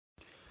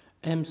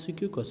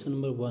MCQ question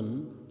number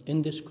 1.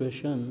 In this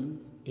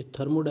question, a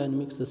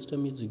thermodynamic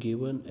system is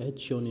given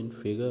as shown in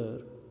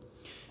figure.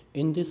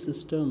 In this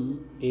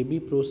system,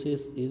 AB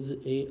process is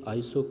a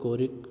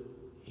isochoric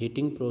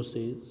heating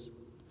process,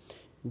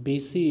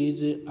 BC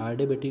is a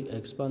adiabatic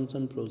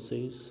expansion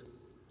process,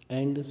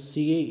 and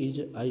CA is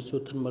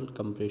isothermal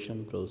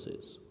compression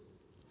process.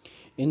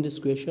 In this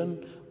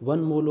question,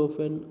 1 mole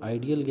of an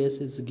ideal gas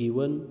is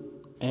given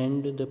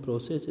and the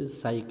process is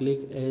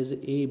cyclic as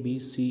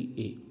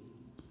ABCA.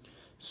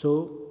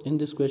 So, in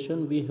this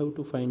question, we have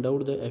to find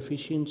out the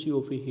efficiency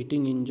of a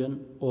heating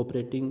engine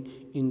operating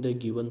in the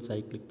given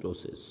cyclic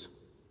process.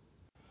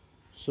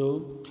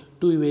 So,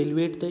 to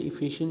evaluate the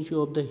efficiency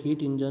of the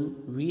heat engine,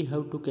 we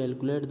have to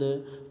calculate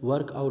the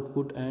work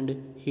output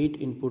and heat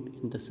input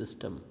in the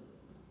system.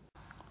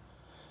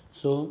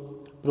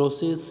 So,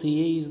 process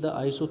CA is the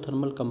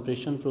isothermal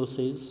compression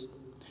process.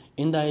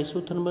 In the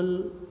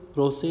isothermal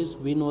process,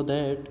 we know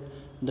that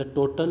the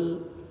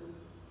total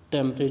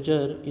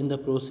temperature in the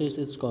process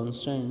is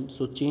constant,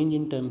 so change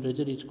in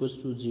temperature is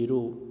equals to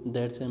 0.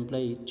 That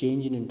implies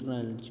change in internal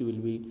energy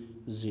will be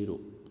 0.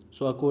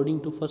 So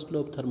according to first law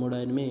of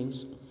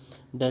thermodynamics,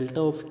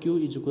 delta of Q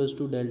is equals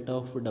to delta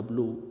of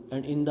W,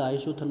 and in the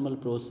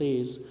isothermal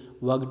process,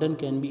 work done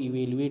can be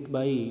evaluated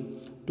by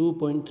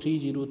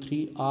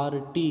 2.303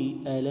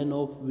 RT ln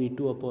of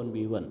V2 upon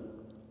V1.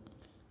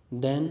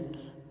 Then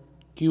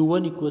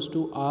Q1 equals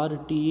to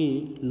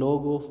RTA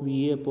log of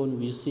VA upon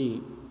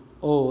VC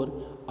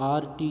or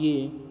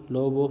RTA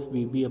log of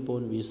VB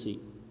upon VC,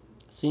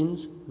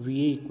 since VA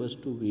equals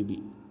to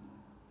VB.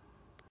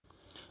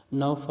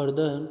 Now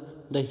further,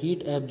 the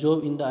heat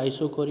absorbed in the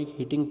isochoric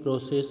heating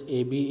process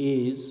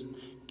AB is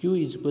Q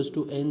is equals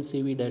to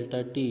NCV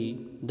delta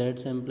T,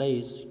 that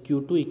implies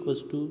Q2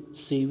 equals to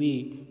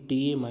CV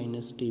TA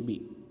minus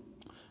TB,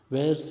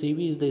 where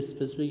CV is the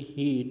specific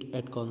heat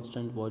at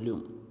constant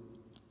volume.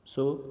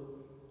 So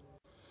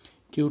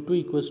Q2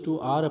 equals to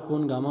R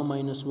upon gamma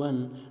minus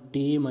 1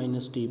 TA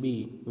minus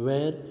TB,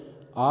 where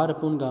R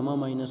upon gamma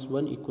minus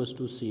 1 equals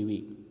to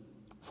CV.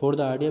 For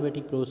the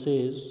adiabatic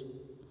process,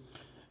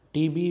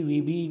 TB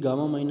VB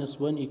gamma minus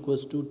 1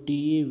 equals to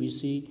TA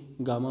VC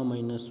gamma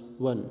minus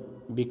 1,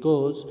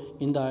 because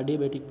in the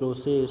adiabatic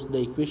process,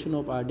 the equation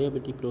of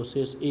adiabatic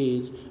process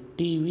is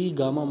TV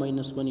gamma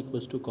minus 1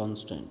 equals to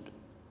constant.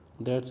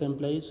 That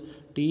implies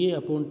TA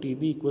upon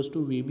TB equals to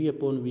VB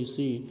upon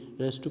VC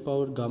raised to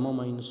power gamma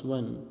minus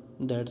 1.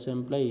 That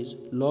implies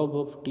log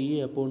of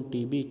TA upon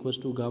TB equals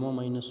to gamma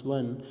minus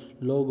 1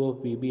 log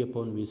of VB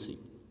upon VC.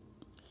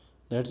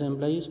 That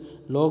implies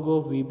log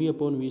of VB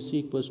upon VC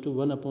equals to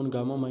 1 upon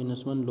gamma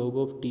minus 1 log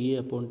of TA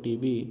upon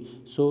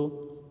TB.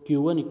 So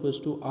Q1 equals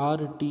to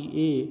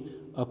RTA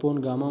upon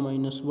gamma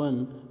minus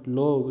 1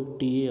 log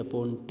TA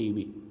upon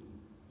TB.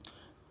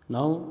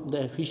 Now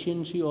the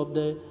efficiency of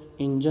the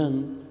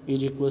engine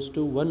is equals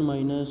to 1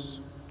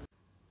 minus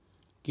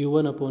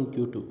Q1 upon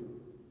Q2,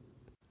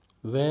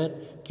 where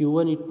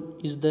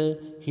Q1 is the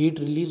heat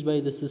released by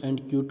the system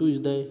and Q2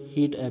 is the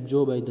heat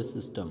absorbed by the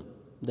system.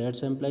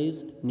 That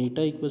implies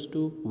neta equals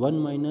to 1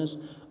 minus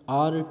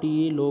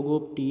RTA log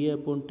of TA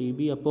upon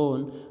TB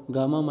upon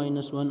gamma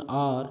minus 1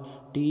 R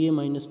TA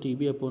minus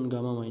TB upon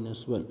gamma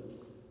minus 1.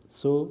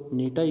 So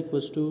neta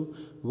equals to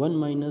 1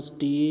 minus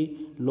TA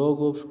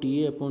log of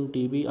TA upon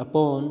TB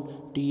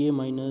upon TA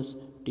minus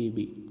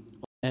TB.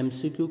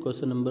 MCQ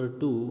question number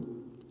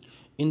 2.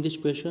 In this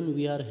question,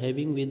 we are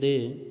having with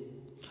a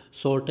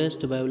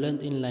shortest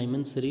wavelength in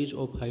Lyman series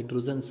of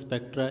hydrogen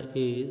spectra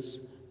is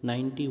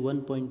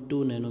 91.2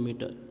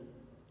 nanometer,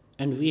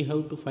 and we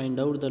have to find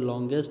out the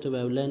longest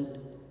wavelength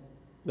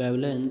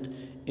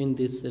in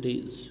this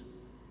series.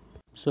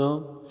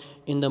 So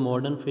in the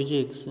modern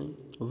physics,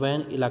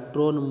 when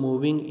electron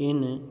moving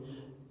in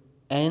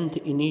nth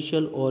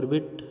initial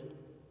orbit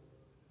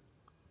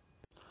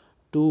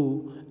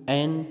to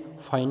n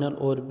final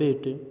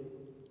orbit,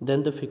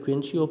 then the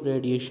frequency of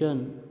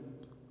radiation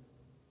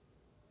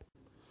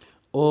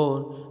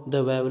or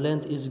the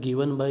wavelength is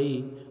given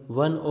by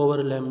 1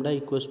 over lambda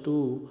equals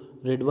to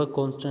Rydberg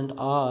constant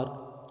R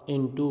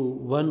into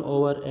 1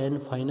 over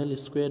n final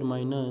square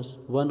minus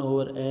 1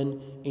 over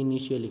n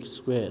initial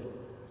square.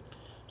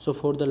 So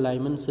for the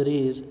Lyman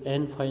series,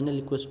 n final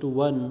equals to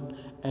 1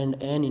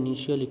 and n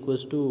initial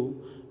equals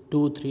to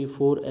 2, 3,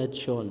 4 as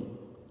shown.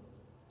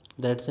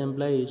 That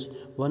implies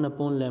 1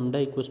 upon lambda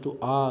equals to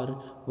R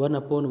 1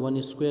 upon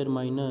 1 square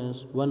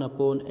minus 1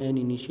 upon n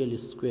initial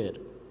square.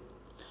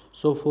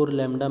 So for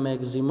lambda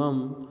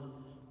maximum,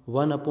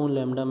 1 upon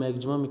lambda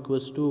maximum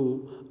equals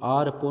to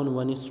R upon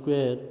 1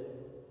 square,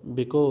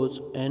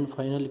 because n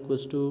final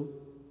equals to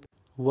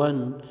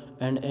 1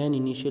 and n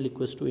initial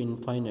equals to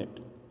infinite.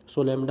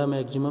 So lambda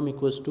maximum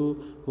equals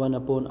to 1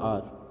 upon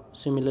R.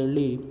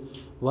 Similarly,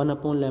 1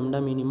 upon lambda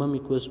minimum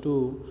equals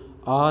to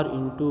R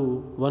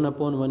into 1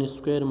 upon 1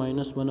 square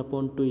minus 1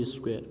 upon 2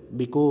 square,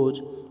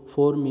 because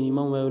for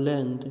minimum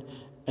wavelength,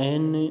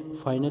 n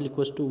final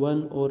equals to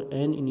 1 or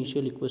n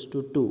initial equals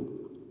to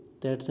 2.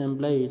 That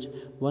implies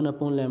 1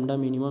 upon lambda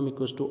minimum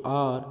equals to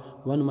R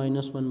 1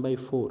 minus 1 by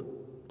 4.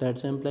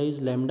 that implies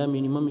lambda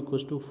minimum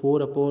equals to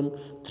 4 upon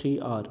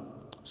 3r.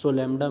 So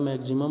lambda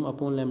maximum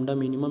upon lambda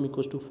minimum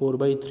equals to 4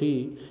 by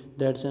 3.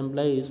 That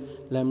implies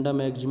lambda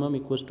maximum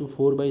equals to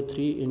 4 by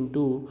 3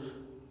 into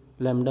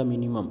lambda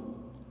minimum.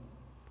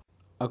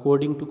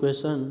 According to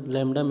question,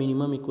 lambda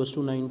minimum equals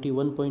to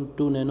 91.2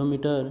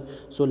 nanometer.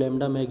 So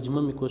lambda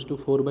maximum equals to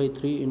 4 by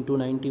 3 into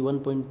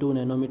 91.2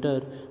 nanometer,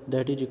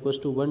 that is equals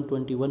to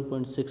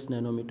 121.6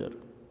 nanometer.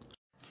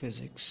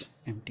 Physics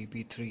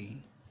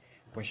MTP3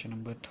 question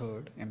number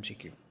 3rd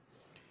MCQ.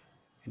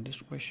 In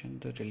this question,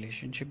 the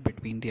relationship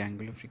between the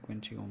angular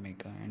frequency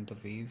omega and the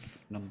wave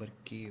number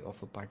k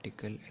of a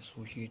particle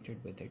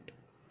associated with it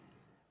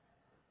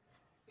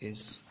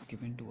is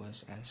given to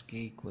us as k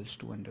equals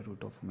to under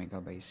root of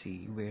omega by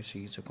c, where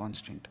c is a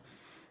constant.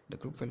 The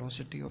group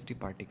velocity of the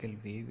particle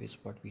wave is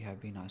what we have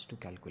been asked to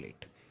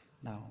calculate.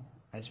 Now,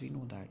 as we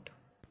know that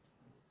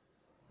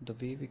the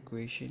wave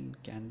equation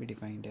can be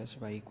defined as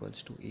y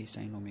equals to a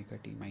sine omega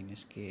t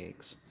minus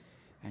kx,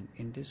 and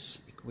in this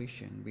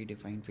equation we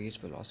define phase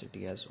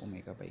velocity as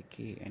omega by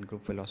k and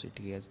group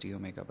velocity as d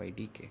omega by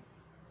dk.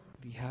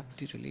 We have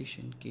the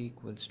relation k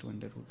equals to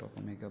under root of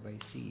omega by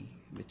c,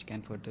 which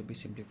can further be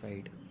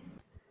simplified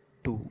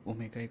to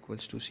omega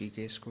equals to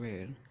ck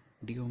square,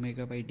 d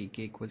omega by dk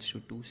equals to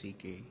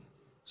 2ck.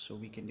 So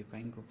we can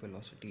define group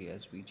velocity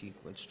as vg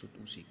equals to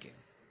 2ck.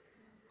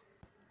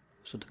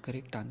 So the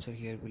correct answer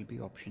here will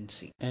be option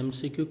C.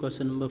 MCQ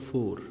question number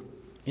 4.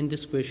 In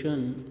this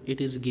question, it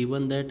is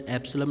given that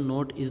epsilon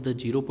naught is the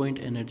 0-point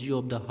energy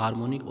of the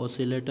harmonic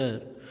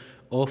oscillator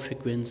of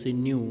frequency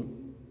nu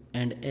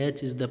and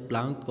h is the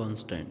Planck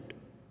constant.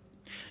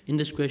 In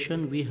this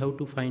question, we have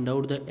to find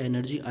out the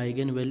energy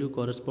eigenvalue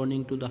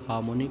corresponding to the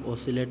harmonic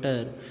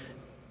oscillator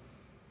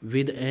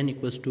with n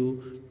equals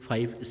to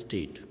 5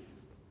 state.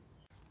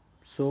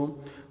 So,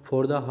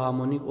 for the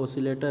harmonic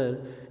oscillator,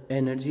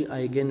 energy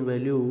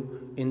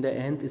eigenvalue in the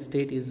nth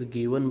state is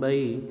given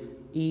by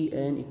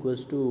En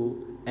equals to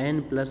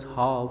n plus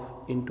half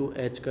into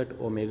h cut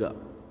omega.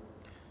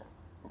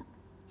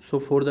 So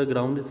for the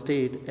ground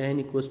state, n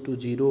equals to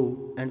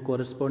 0 and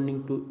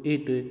corresponding to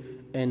it,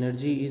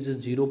 energy is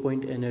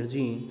 0-point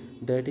energy,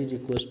 that is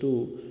equals to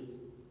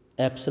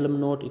epsilon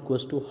naught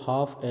equals to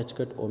half h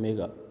cut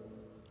omega.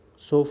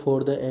 So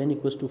for the n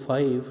equals to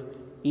 5,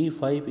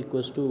 E5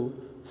 equals to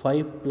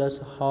 5 plus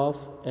half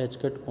h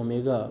cut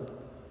omega,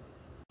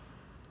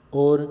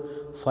 or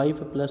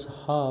 5 plus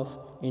half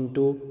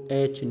into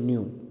h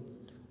nu.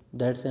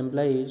 That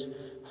implies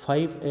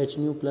 5 h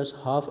nu plus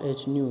half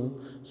h nu.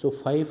 So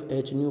 5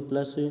 h nu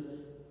plus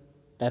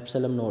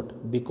epsilon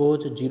naught,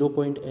 because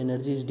 0-point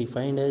energy is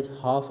defined as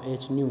half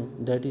h nu,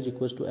 that is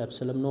equals to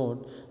epsilon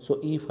naught. So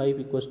E5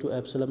 equals to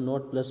epsilon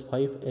naught plus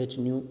 5 h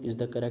nu is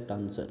the correct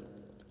answer.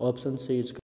 Option C is